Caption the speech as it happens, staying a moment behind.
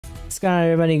Sky,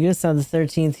 everybody, Gustav the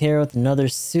 13th here with another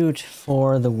suit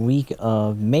for the week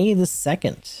of May the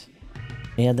 2nd.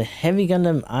 We have the Heavy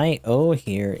Gundam IO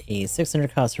here, a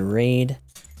 600 cost raid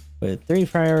with 3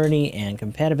 priority and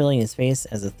compatibility in space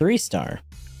as a 3-star.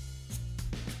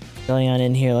 Going on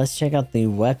in here, let's check out the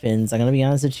weapons. I'm gonna be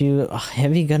honest with you,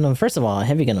 Heavy Gundam, first of all,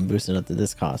 Heavy Gundam boosted up to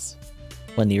this cost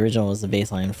when the original was the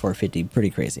baseline 450, pretty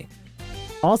crazy.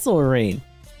 Also a raid,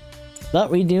 but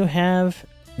we do have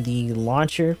the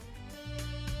launcher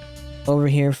over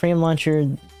here, frame launcher.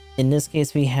 In this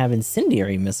case, we have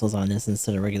incendiary missiles on this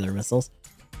instead of regular missiles.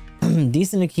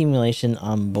 Decent accumulation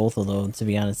on both of those, to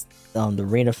be honest. The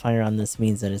rate of fire on this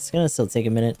means that it's gonna still take a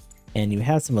minute, and you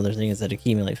have some other things that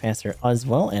accumulate faster, as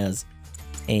well as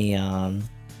a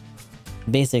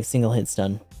basic single hit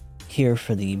stun here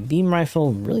for the beam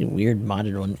rifle. Really weird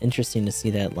modded one. Interesting to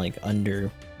see that like under.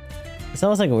 It's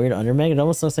almost like a weird under mag. It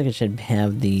almost looks like it should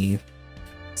have the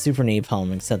super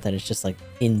napalm, except that it's just like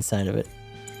inside of it.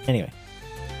 Anyway,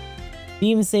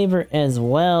 beam saber as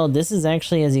well. This is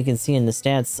actually, as you can see in the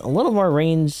stats, a little more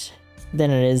range than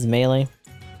it is melee,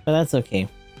 but that's okay.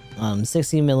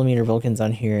 60mm Vulcans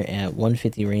on here at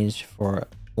 150 range for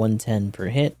 110 per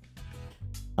hit.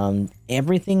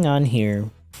 Everything on here,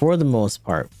 for the most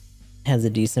part, has a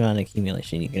decent amount of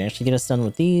accumulation. You can actually get a stun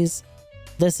with these.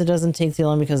 This, it doesn't take too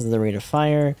long because of the rate of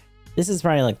fire. This is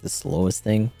probably like the slowest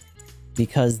thing,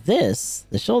 because this,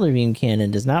 the shoulder beam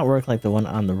cannon, does not work like the one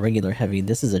on the regular heavy.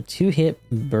 This is a 2-hit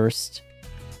burst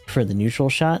for the neutral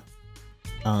shot,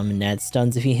 and that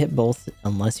stuns if you hit both,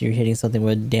 unless you're hitting something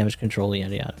with damage control,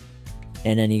 yada yada.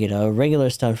 And then you get a regular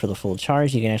stun for the full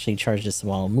charge. You can actually charge this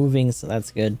while moving, so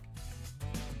that's good.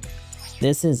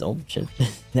 This is, oh shit,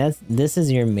 this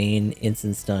is your main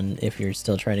instant stun if you're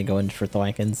still trying to go in for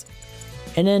thwackins.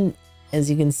 And then, as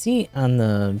you can see on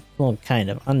the, well, kind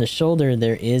of, on the shoulder,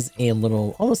 there is a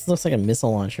little, almost looks like a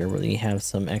missile launcher where you have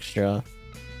some extra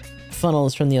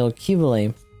funnels from the old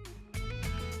Cubile.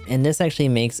 And this actually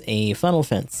makes a funnel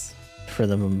fence for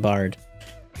the bombard.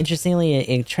 Interestingly,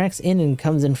 it tracks in and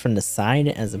comes in from the side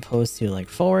as opposed to like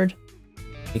forward,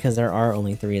 because there are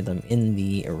only 3 of them in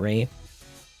the array.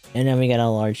 And then we got a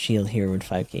large shield here with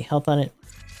 5k health on it.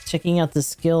 Checking out the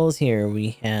skills here,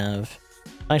 we have...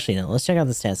 Actually, no, let's check out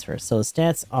the stats first. So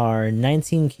stats are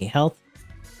 19k health.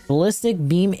 Ballistic,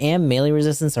 beam, and melee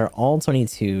resistance are all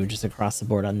 22 just across the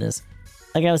board on this.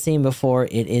 Like I was saying before,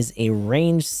 it is a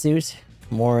ranged suit.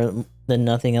 More than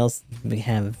nothing else, we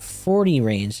have 40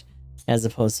 range as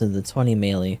opposed to the 20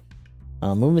 melee.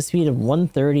 Movement speed of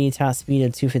 130, top speed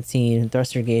of 215,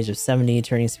 thruster gauge of 70,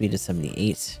 turning speed of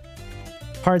 78.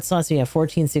 Part slots, we have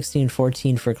 14, 16,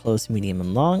 14 for close, medium,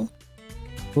 and long.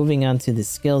 Moving on to the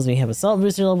skills, we have Assault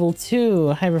Booster level 2,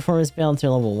 High Performance Balancer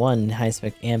level 1, High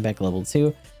Spec and Back level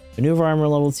 2, Maneuver Armor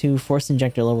level 2, Force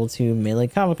Injector level 2, Melee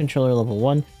Combo Controller level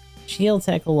 1, Shield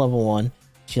Tackle level 1,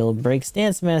 Shield Break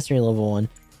Stance Mastery level 1,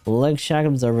 Leg Shock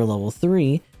Absorber level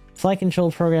 3, Flight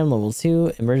Control Program level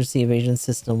 2, Emergency Evasion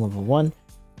System level 1,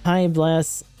 High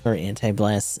Blast, or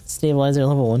Anti-Blast Stabilizer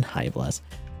level 1, High Blast.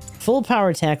 Full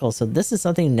Power Tackle, so this is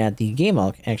something that the Game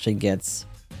Hulk actually gets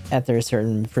after a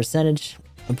certain percentage.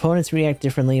 Opponents react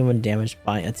differently when damaged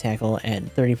by a tackle at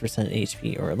 30%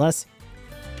 HP or less.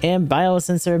 And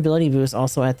biosensor ability boost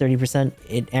also at 30%.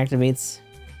 It activates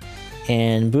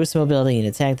and boosts mobility and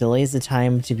attack, delays the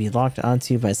time to be locked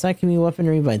onto by Psychemy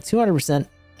weaponry by 200%.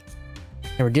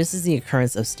 It reduces the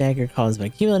occurrence of stagger caused by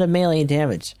cumulative melee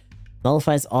damage.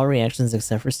 Nullifies all reactions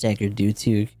except for stagger due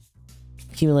to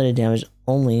accumulated damage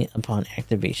only upon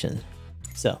activation.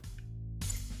 So,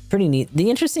 pretty neat. The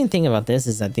interesting thing about this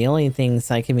is that the only thing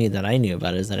Psychemy that I knew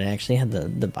about is that it actually had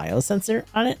the biosensor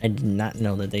on it. I did not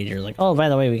know that they were like, oh, by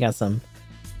the way, we got some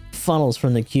funnels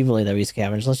from the Cubile that we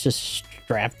scavenged. Let's just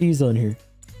strap these on here.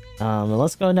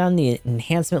 Let's go down the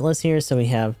enhancement list here. So we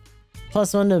have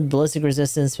 +1 to ballistic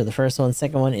resistance for the first one.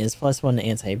 Second one is +1 to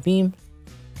anti-beam.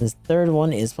 The third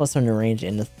one is +1 to range.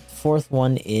 And the fourth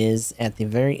one is at the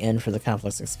very end for the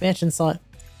complex expansion slot.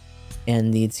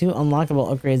 And the 2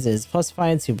 unlockable upgrades is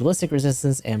 +5 to ballistic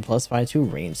resistance and +5 to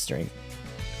range strength.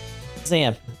 So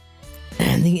yeah,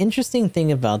 the interesting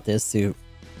thing about this suit,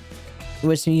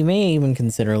 which you may even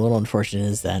consider a little unfortunate,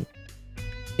 is that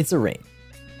it's a raid.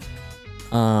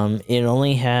 It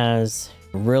only has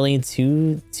really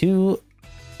two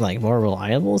like more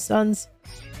reliable stuns.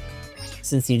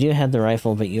 Since you do have the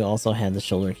rifle, but you also had the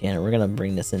shoulder cannon, we're gonna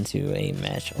bring this into a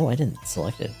match. Oh, I didn't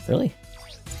select it. Really?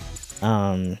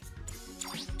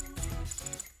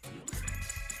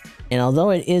 And although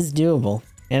it is doable,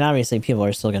 and obviously people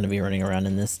are still going to be running around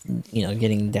in this, you know,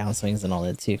 getting downswings and all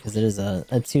that too, because it is a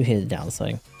 2-hit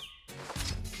downswing.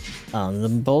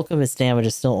 The bulk of its damage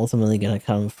is still ultimately going to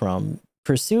come from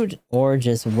pursuit or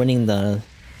just winning the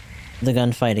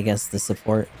gunfight against the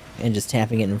support and just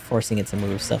tapping it and forcing it to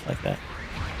move, stuff like that.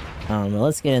 But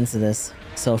let's get into this.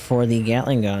 So for the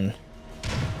Gatling gun,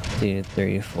 2,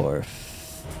 3, 4,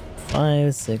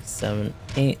 5, 6, 7,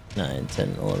 8, 9,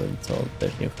 10, 11, 12,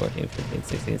 13, 14, 15,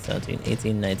 16, 17,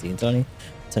 18, 19, 20,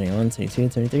 21, 22,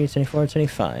 23, 24,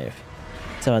 25.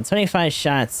 So at 25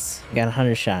 shots, you got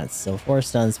 100 shots. So 4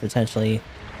 stuns potentially,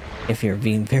 if you're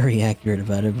being very accurate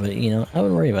about it. But, you know, I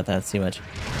wouldn't worry about that too much.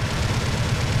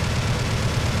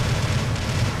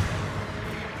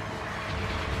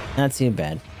 Not too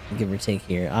bad, give or take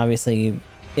here. Obviously,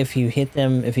 if you hit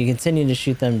them, if you continue to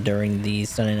shoot them during the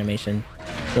stun animation,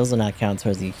 those will not count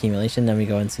towards the accumulation. Then we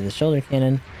go into the shoulder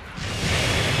cannon.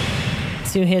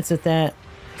 2 hits with that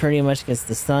pretty much gets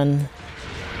the stun.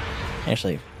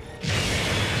 Actually,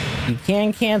 you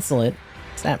can cancel it.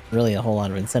 It's not really a whole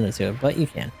lot of incentive to it, but you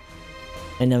can.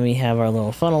 And then we have our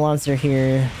little funnel launcher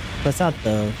here. Puts out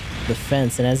the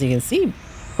fence, and as you can see,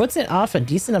 puts it off a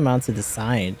decent amount to the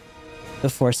side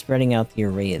before spreading out the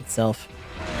array itself.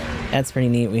 That's pretty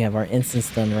neat. We have our instant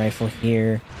stun rifle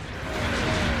here,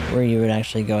 where you would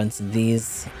actually go into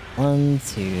these 1,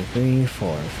 2, 3,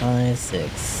 4, 5,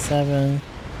 6, 7.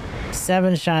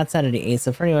 7 shots out of the 8,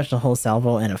 so pretty much the whole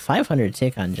salvo, and a 500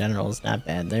 tick on general is not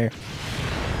bad there.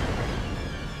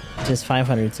 Just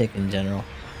 500 tick in general.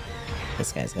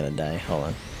 This guy's gonna die. Hold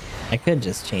on. I could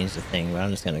just change the thing, but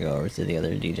I'm just gonna go over to the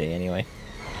other DJ anyway.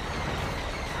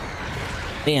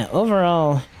 But yeah,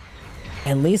 overall,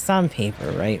 at least on paper,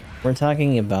 right? We're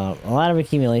talking about a lot of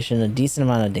accumulation, a decent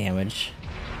amount of damage.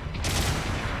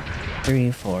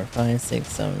 3, 4, 5, 6,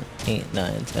 7, 8,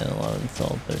 9, 10, 11,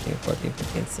 12, 13, 14,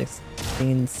 15,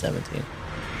 16, 17.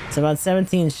 It's about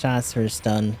 17 shots per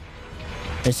stun,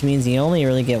 which means you only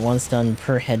really get 1 stun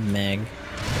per head mag.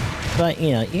 But,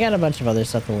 you know, you got a bunch of other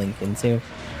stuff to link into.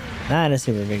 Not a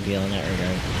super big deal in that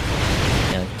regard.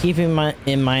 You know, keep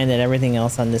in mind that everything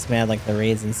else on this map, like the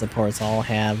raids and supports, all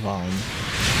have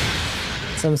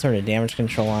some sort of damage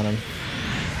control on them.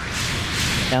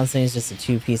 Bouncing is just a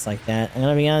 2-piece like that. I'm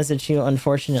gonna be honest with you,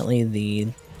 unfortunately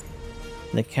the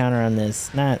counter on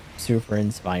this, not super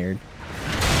inspired.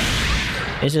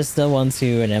 It's just still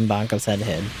 1-2 and M-bonk upside the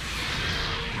head.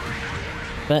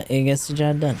 But it gets the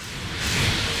job done.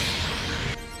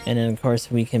 And then of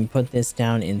course we can put this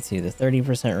down into the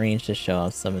 30% range to show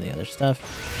off some of the other stuff.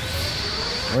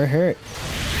 We're hurt.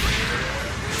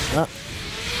 Oh.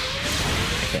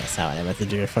 Okay, that's how I meant to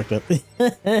do it. Fucked up.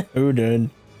 Oh,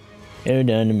 done. Oh,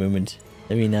 done the moment.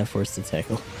 Let me not forced to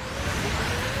tackle.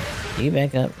 Can you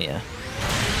back up? Yeah.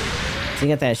 So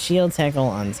you got that shield tackle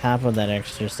on top of that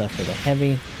extra stuff for the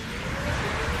heavy.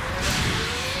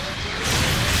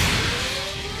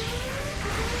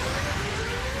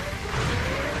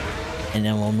 And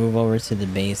then we'll move over to the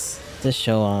base to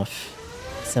show off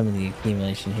some of the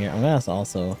accumulation here. I'm gonna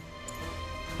also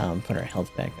put our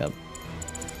health back up.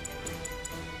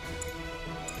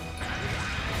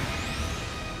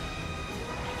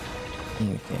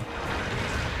 Okay.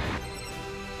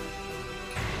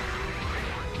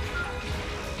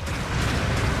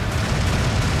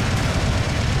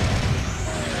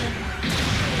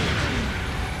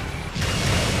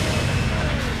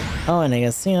 Oh, and I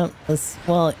guess, you know,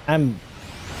 well,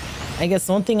 I guess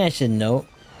one thing I should note,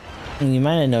 and you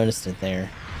might have noticed it there,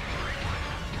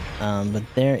 but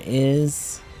there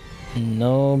is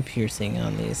no piercing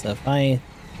on these. So if I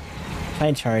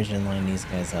charge and line these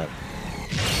guys up,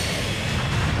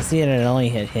 you see that it only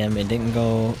hit him. It didn't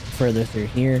go further through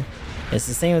here. It's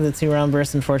the same with the 2-round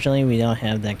burst. Unfortunately, we don't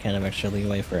have that kind of extra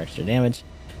leeway for extra damage.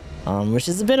 Which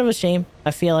is a bit of a shame.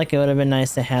 I feel like it would have been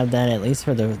nice to have that at least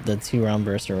for the 2-round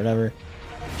burst or whatever,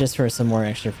 just for some more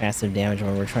extra passive damage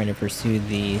when we're trying to pursue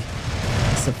the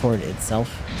support itself,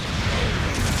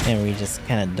 and we just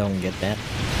kind of don't get that.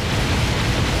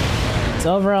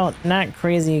 So overall, not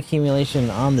crazy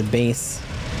accumulation on the base,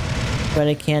 but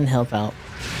it can help out.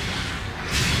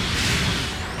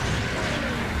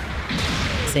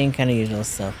 Same kind of usual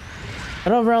stuff.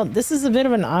 But overall, this is a bit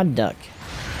of an odd duck.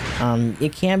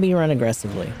 It can be run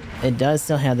aggressively. It does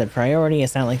still have that priority.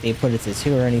 It's not like they put it to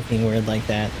 2 or anything weird like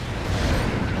that.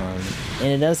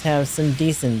 And it does have some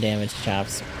decent damage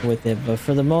chops with it, but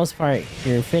for the most part,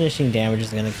 your finishing damage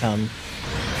is going to come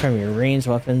from your ranged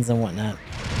weapons and whatnot.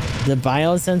 The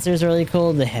biosensor is really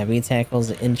cool. The heavy tackle is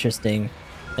interesting,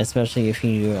 especially if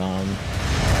you,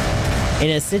 in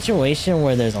a situation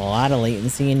where there's a lot of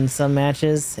latency in some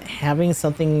matches, having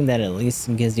something that at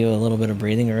least gives you a little bit of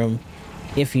breathing room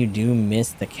if you do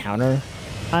miss the counter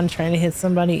on trying to hit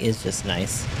somebody is just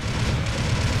nice.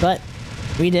 But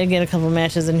We did get a couple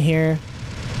matches in here.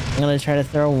 I'm gonna try to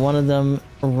throw one of them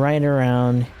right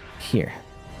around here.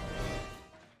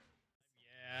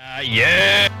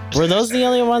 Yeah. Were those the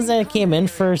only ones that came in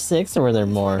for 6, or were there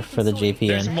more for the JPN?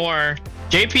 There's more.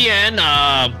 JPN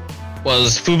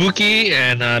was Fubuki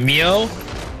and Mio.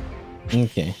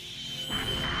 Okay.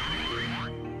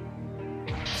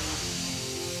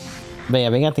 But yeah,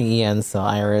 we got the EN, so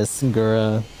Iris,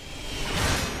 Gura.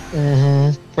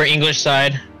 For English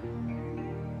side.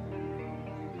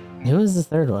 Who was the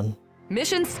third one?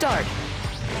 Mission start.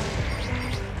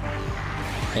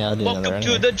 Yeah, I'll do another Welcome one.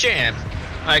 to the jam.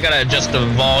 I gotta adjust the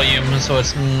volume so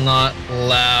it's not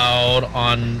loud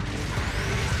on.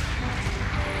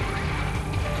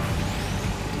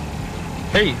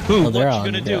 Hey, who? Oh, What they're you on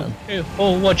gonna the do? ground. Hey,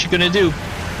 oh, what you gonna do?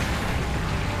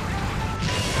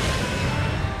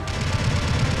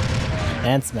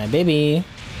 That's my baby.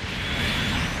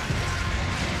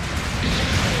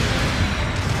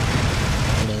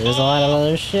 There's a lot of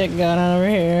other shit going on over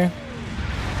here.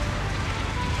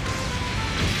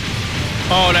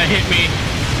 Oh, that hit me.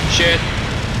 Shit.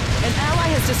 An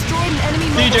ally has destroyed an enemy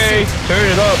mobile DJ, suit. turn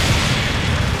it up.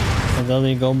 And then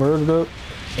we go murder.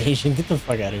 Asian, get the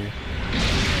fuck out of here.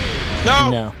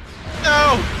 No. No.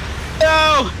 No.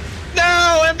 No.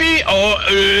 No. MB.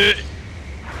 Oh.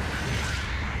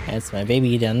 That's my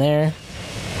baby down there.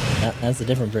 No, that's a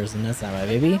different person. That's not my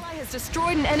baby. An ally has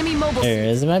destroyed an enemy mobile There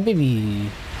suit. is my baby.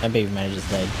 My baby might have just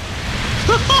died.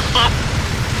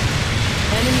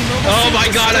 Enemy mobile Oh suit my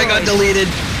god, I got destroyed. deleted.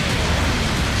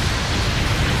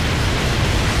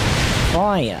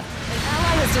 Oh yeah. An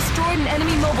ally has destroyed an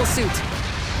enemy mobile suit.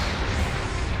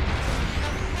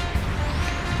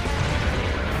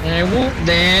 And whoop,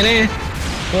 daddy.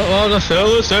 What all the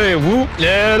fellas say? Whoop,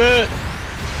 daddy.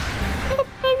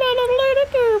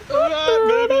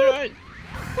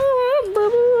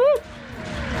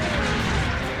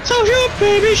 So shoot,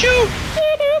 baby, shoot.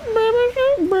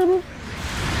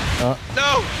 Oh.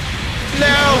 No.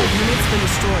 No. Unit's been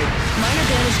destroyed. Minor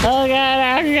damage. Oh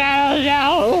god,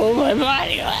 oh my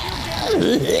body.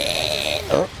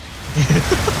 Oh.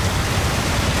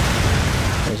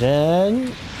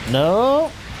 Vision.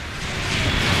 No.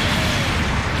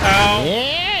 Ow.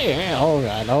 Yeah. Oh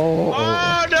god. Oh.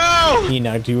 Oh no. He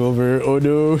knocked you over. Oh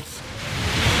no.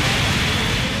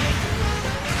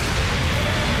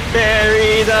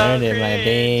 Bury the Where did my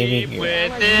baby deep go? within.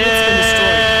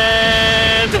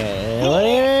 What do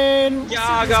you mean?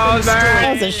 Y'all goes burn.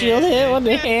 That's a shield hit. What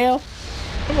the hell?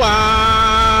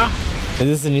 Wow. Is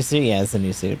this a new suit? Yeah, it's a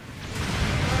new suit.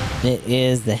 It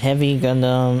is the Heavy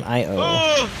Gundam IO.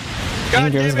 Oh,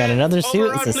 Ingram's got another suit.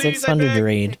 Override, It's a please, 600 I beg.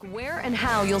 raid. Where and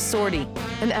how you'll sortie.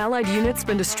 An allied unit's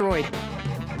been destroyed.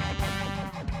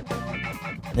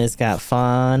 It's got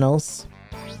funnels.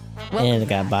 And it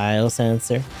got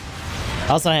biosensor.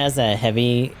 Also has that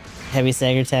heavy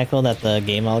stagger tackle that the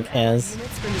game alt has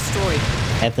Unit's been destroyed.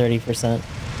 at 30%.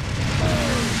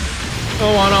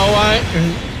 Oh, I know why.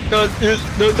 Cause it's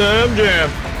the damn jam.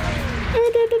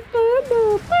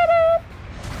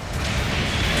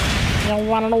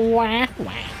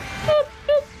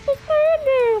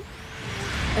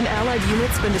 An allied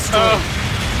unit's been destroyed.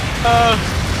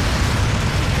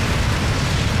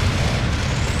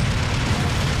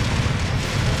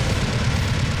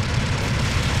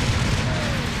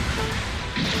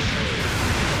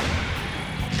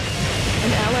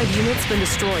 An allied unit's been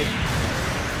destroyed.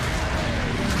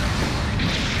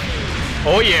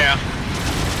 Oh yeah.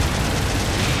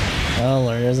 Oh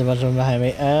lord, there's a bunch of them behind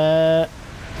me. No.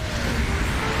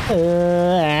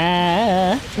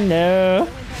 No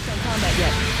impact on combat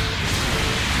yet.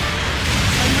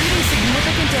 I'm reading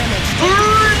significant damage.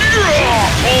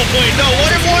 Oh wait, no.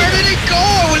 Where did it go?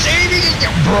 I was aiming at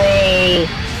you, bro.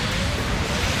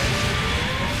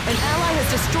 An ally has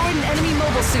destroyed an enemy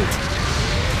mobile suit.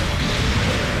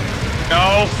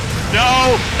 No,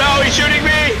 no, no. He's shooting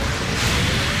me.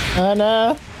 Oh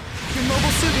no. Your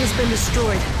mobile suit has been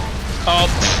destroyed. Oh.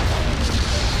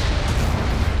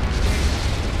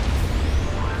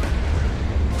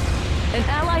 An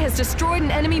ally has destroyed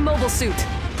an enemy mobile suit.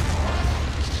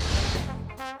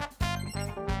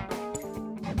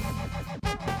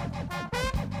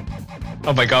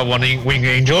 Oh my god, one wing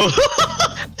angel.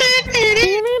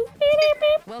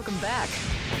 Welcome back.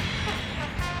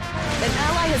 An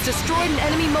ally has destroyed an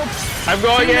enemy mobile. I'm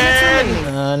going 2 minutes in.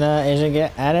 remaining. Oh no, Asian,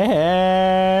 get out of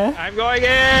here. I'm going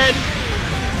in.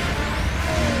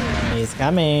 He's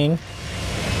coming.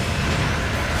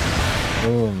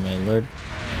 Oh my lord.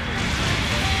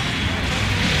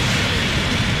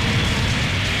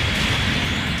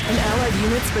 An allied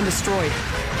unit's been destroyed.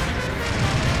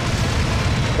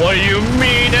 What do you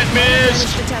mean it Damage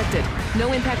missed? detected.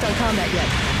 No impact on combat yet.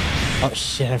 Oh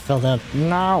shit, I fell down.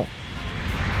 No.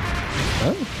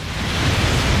 Oh.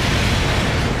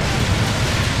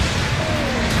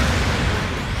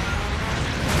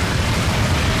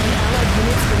 An allied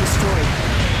unit's been destroyed.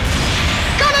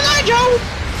 Got an eye, Joe!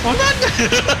 Hold on!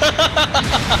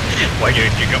 Why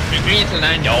didn't you come to me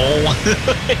tonight, Joe?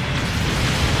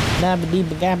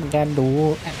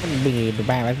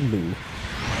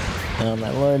 Oh my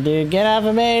lord, dude, get off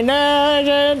of me!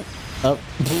 No! Oh.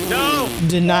 No!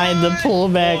 Denied the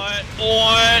pullback.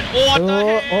 What the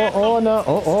heck? Oh no!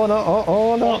 Oh no! Oh no!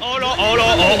 Oh no! Oh no! Oh no!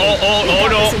 Oh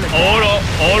no!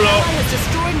 Oh no! Ally has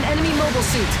destroyed an enemy mobile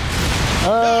suit.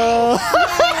 Oh!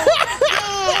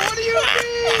 What do you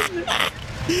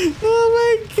mean? Oh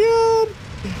my god!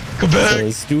 Come back! So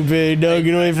stupid! No,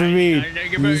 get away from me!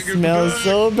 You smell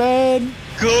so bad!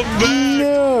 Come back!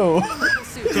 No! Mobile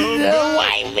suit. No,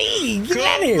 why me? Get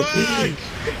out of here!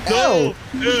 No!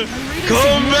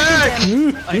 Come back!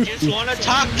 I just want to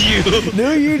talk to you.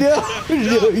 No, you don't! No,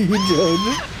 you don't!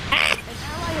 An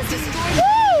ally has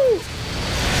destroyed.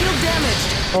 Shield damaged.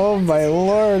 Oh my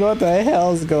lord, what the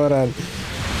hell's going on?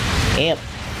 Hit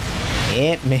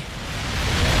me.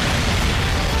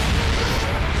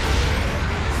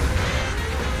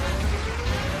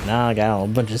 Now I got a whole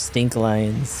bunch of stink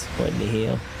lions. What the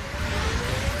hell?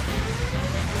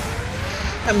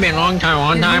 It's been a long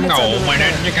time ago. Why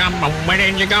didn't you come? Why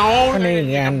didn't you go? Time has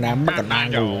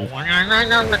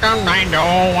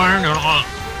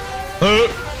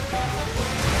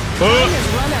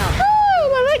run out. Oh,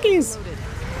 my Rickies!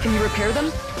 Can you repair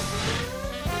them?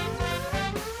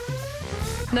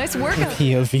 Nice work out.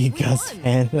 POV Gus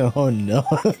fan. Oh no.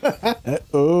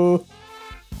 Oh.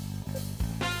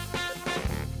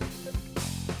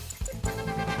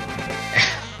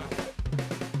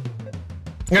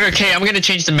 Okay, I'm gonna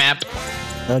change the map.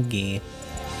 Okay.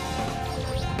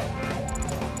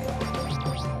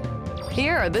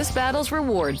 Here are this battle's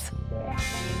rewards.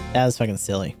 That was fucking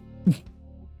silly.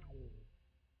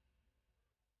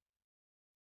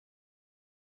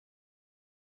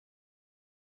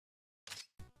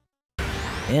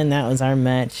 And that was our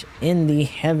match in the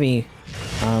heavy.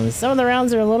 Some of the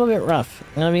rounds are a little bit rough.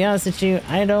 I'm gonna be honest with you,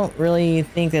 I don't really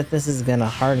think that this is gonna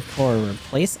hardcore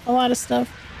replace a lot of stuff.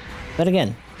 But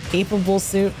again, capable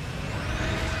suit.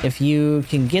 If you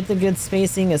can get the good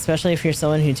spacing, especially if you're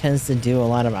someone who tends to do a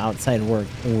lot of outside work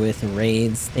with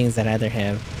raids, things that either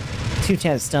have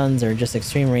 2-tap stuns or just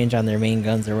extreme range on their main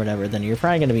guns or whatever, then you're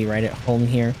probably gonna be right at home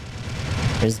here.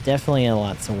 There's definitely a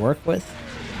lot to work with.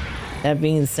 That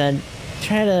being said,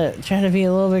 try to be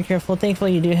a little bit careful.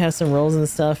 Thankfully, you do have some rolls and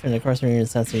stuff, and of course, when you're in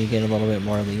sensor, you get a little bit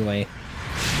more leeway.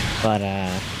 But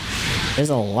there's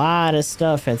a lot of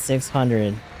stuff at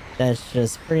 600 that's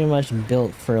just pretty much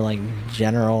built for like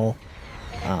general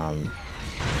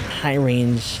high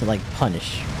range like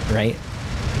punish, right?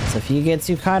 So if you get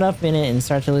too caught up in it and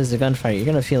start to lose the gunfight, you're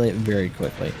gonna feel it very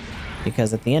quickly.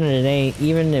 Because at the end of the day,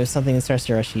 even if something starts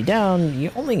to rush you down,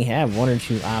 you only have 1 or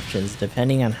 2 options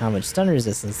depending on how much stun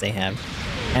resistance they have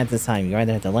at the time. You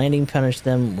either have to landing punish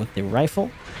them with the rifle,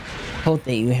 hope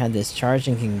that you have this charge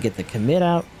and can get the commit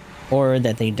out, or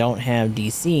that they don't have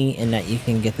DC and that you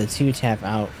can get the 2-tap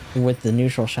out with the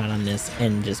neutral shot on this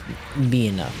and just be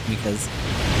enough. Because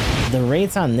the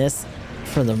rates on this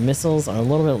for the missiles are a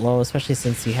little bit low, especially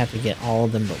since you have to get all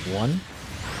of them but one.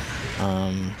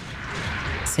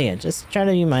 So yeah, just try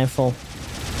to be mindful.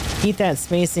 Keep that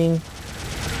spacing.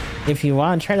 If you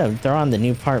want, try to throw on the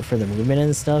new part for the movement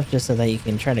and stuff, just so that you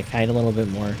can try to kite a little bit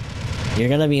more. You're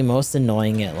gonna be most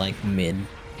annoying at like mid,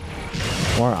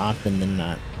 more often than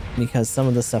not, because some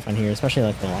of the stuff on here, especially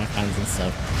like the lock-ons and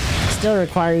stuff, still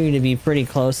require you to be pretty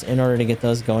close in order to get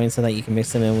those going, so that you can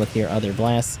mix them in with your other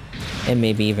blasts and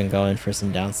maybe even go in for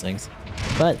some downswings.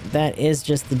 But that is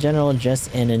just the general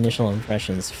gist and initial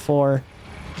impressions for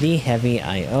the heavy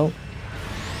IO.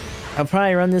 I'll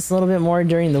probably run this a little bit more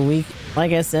during the week.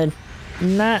 Like I said,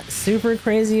 not super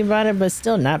crazy about it, but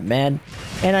still not bad.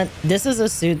 And this is a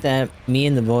suit that me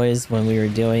and the boys, when we were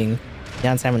doing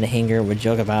downtime in the hangar, would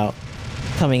joke about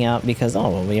coming out because, oh,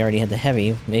 well, we already had the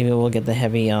heavy. Maybe we'll get the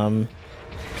heavy, I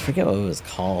forget what it was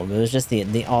called. It was just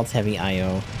the alt heavy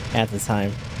IO at the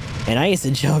time. And I used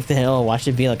to joke that, oh, watch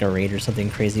it be like a raid or something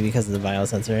crazy because of the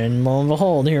biosensor. And lo and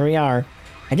behold, here we are.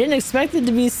 I didn't expect it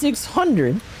to be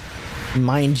 600,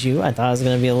 mind you. I thought it was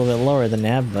going to be a little bit lower than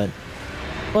that, but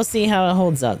we'll see how it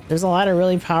holds up. There's a lot of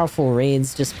really powerful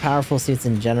raids, just powerful suits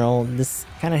in general. This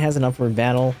kind of has an upward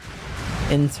battle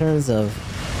in terms of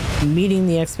meeting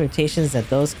the expectations that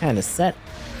those kind of set,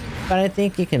 but I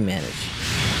think you can manage.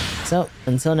 So,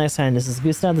 until next time, this is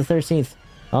Gustav the 13th.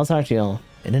 I'll talk to you all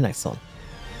in the next one.